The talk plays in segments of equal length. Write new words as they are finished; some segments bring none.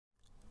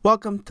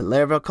Welcome to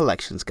Laravel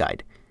Collections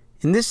Guide.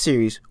 In this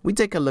series, we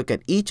take a look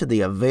at each of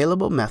the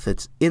available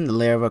methods in the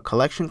Laravel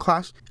Collection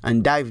class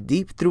and dive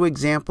deep through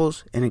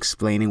examples and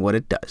explaining what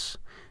it does.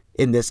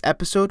 In this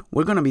episode,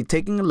 we're going to be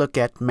taking a look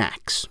at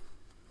max.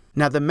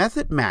 Now, the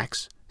method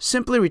max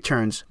simply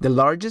returns the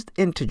largest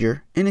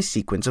integer in a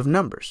sequence of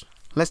numbers.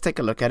 Let's take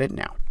a look at it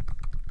now.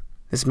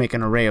 Let's make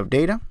an array of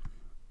data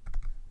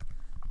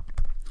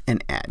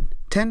and add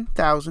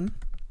 10,000,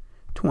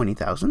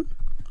 20,000,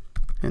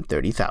 and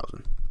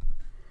 30,000.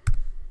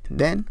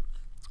 Then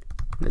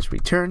let's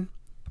return.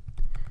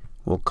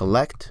 We'll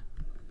collect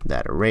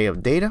that array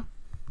of data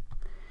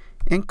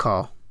and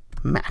call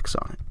max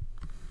on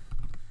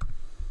it.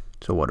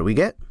 So what do we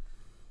get?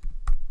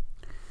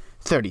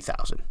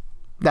 30,000.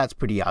 That's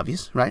pretty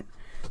obvious, right?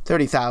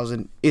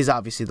 30,000 is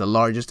obviously the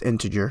largest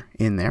integer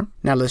in there.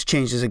 Now let's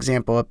change this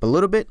example up a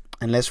little bit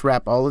and let's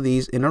wrap all of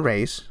these in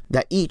arrays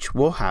that each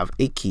will have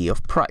a key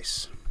of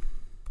price.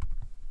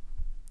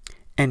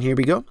 And here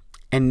we go.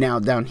 And now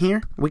down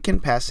here we can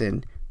pass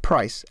in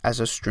price as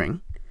a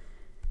string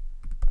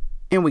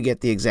and we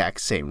get the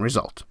exact same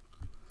result.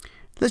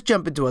 Let's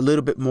jump into a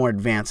little bit more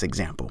advanced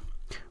example.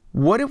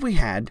 What if we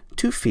had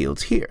two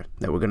fields here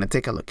that we're going to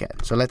take a look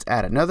at? So let's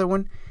add another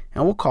one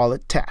and we'll call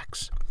it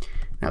tax.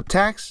 Now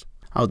tax,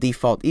 I'll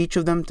default each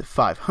of them to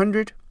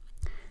 500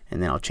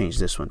 and then I'll change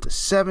this one to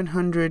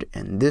 700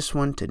 and this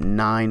one to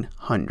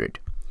 900.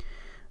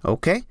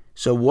 Okay,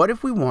 so what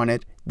if we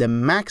wanted the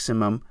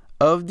maximum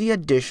of the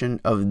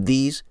addition of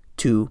these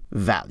two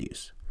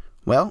values?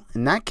 Well,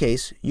 in that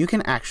case, you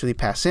can actually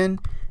pass in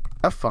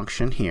a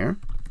function here,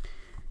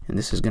 and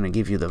this is going to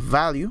give you the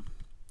value,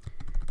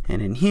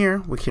 and in here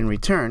we can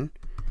return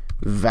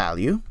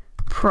value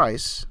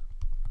price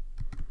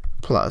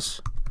plus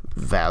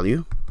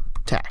value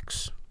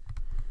tax.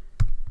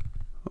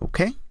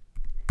 Okay,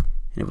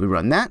 and if we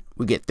run that,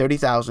 we get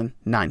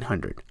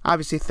 30,900.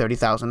 Obviously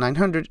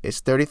 30,900 is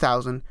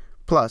 30,000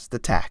 plus the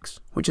tax,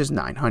 which is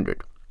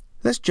 900.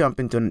 Let's jump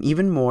into an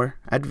even more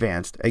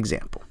advanced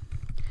example.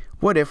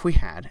 What if we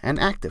had an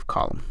active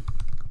column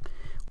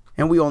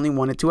and we only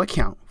wanted to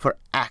account for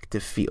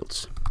active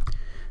fields?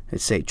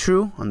 Let's say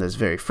true on this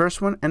very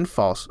first one and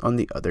false on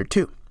the other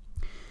two.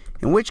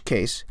 In which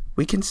case,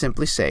 we can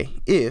simply say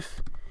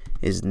if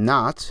is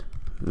not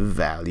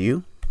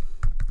value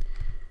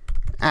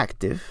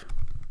active,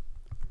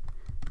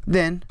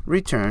 then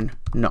return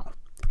null.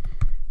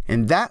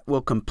 And that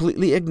will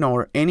completely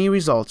ignore any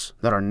results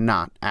that are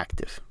not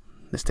active.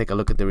 Let's take a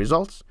look at the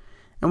results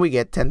and we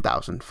get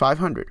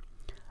 10,500.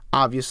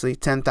 Obviously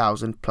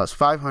 10,000 plus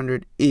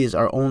 500 is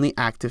our only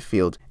active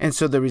field, and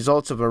so the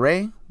results of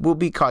array will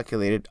be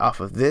calculated off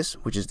of this,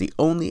 which is the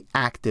only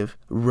active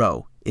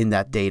row in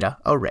that data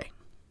array.